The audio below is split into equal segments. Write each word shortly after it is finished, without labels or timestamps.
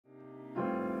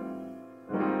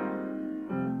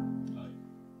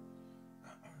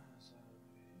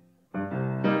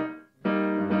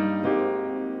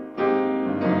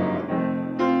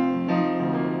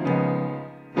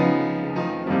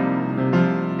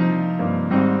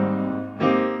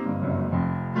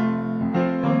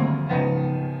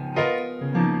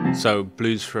So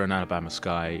Blues for an Alabama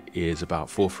Sky is about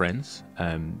four friends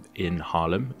in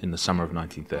Harlem in the summer of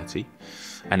 1930.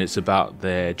 And it's about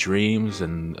their dreams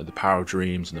and the power of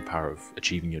dreams and the power of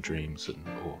achieving your dreams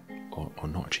or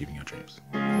not achieving your dreams.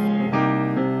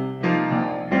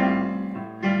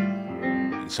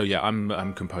 So yeah,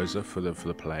 I'm composer for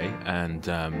the play, and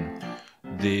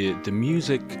the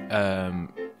music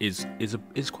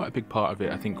is quite a big part of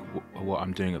it. I think what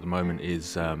I'm doing at the moment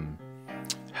is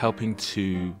helping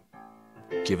to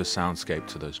give a soundscape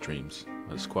to those dreams.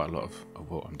 That's quite a lot of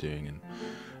what I'm doing,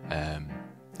 and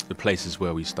the places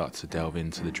where we start to delve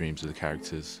into the dreams of the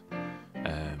characters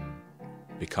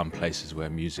become places where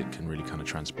music can really kind of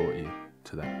transport you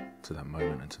to that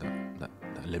moment and to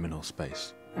that liminal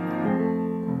space.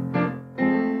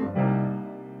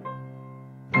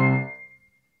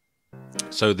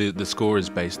 So the score is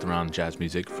based around jazz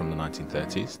music from the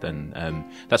 1930s. Then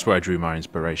that's where I drew my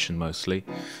inspiration mostly.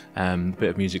 The bit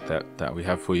of music that we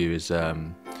have for you is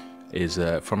from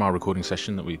our recording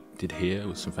session that we did here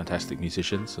with some fantastic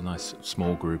musicians, a nice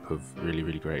small group of really,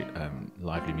 really great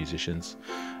lively musicians.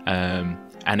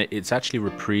 And it's actually a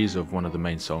reprise of one of the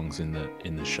main songs in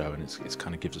the show, and it's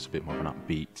kind of gives us a bit more of an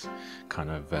upbeat kind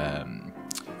of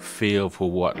feel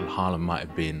for what Harlem might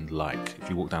have been like.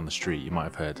 If you walk down the street, you might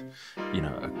have heard,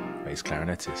 a bass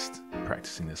clarinetist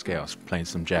practicing their scales, playing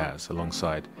some jazz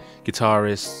alongside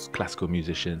guitarists, classical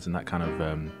musicians, and that kind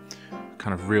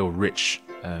of real rich,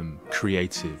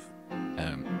 creative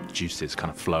juices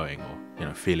kind of flowing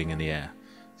or feeling in the air.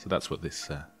 So that's what this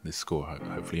score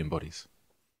hopefully embodies.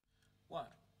 1,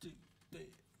 2, 3,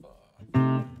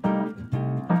 4.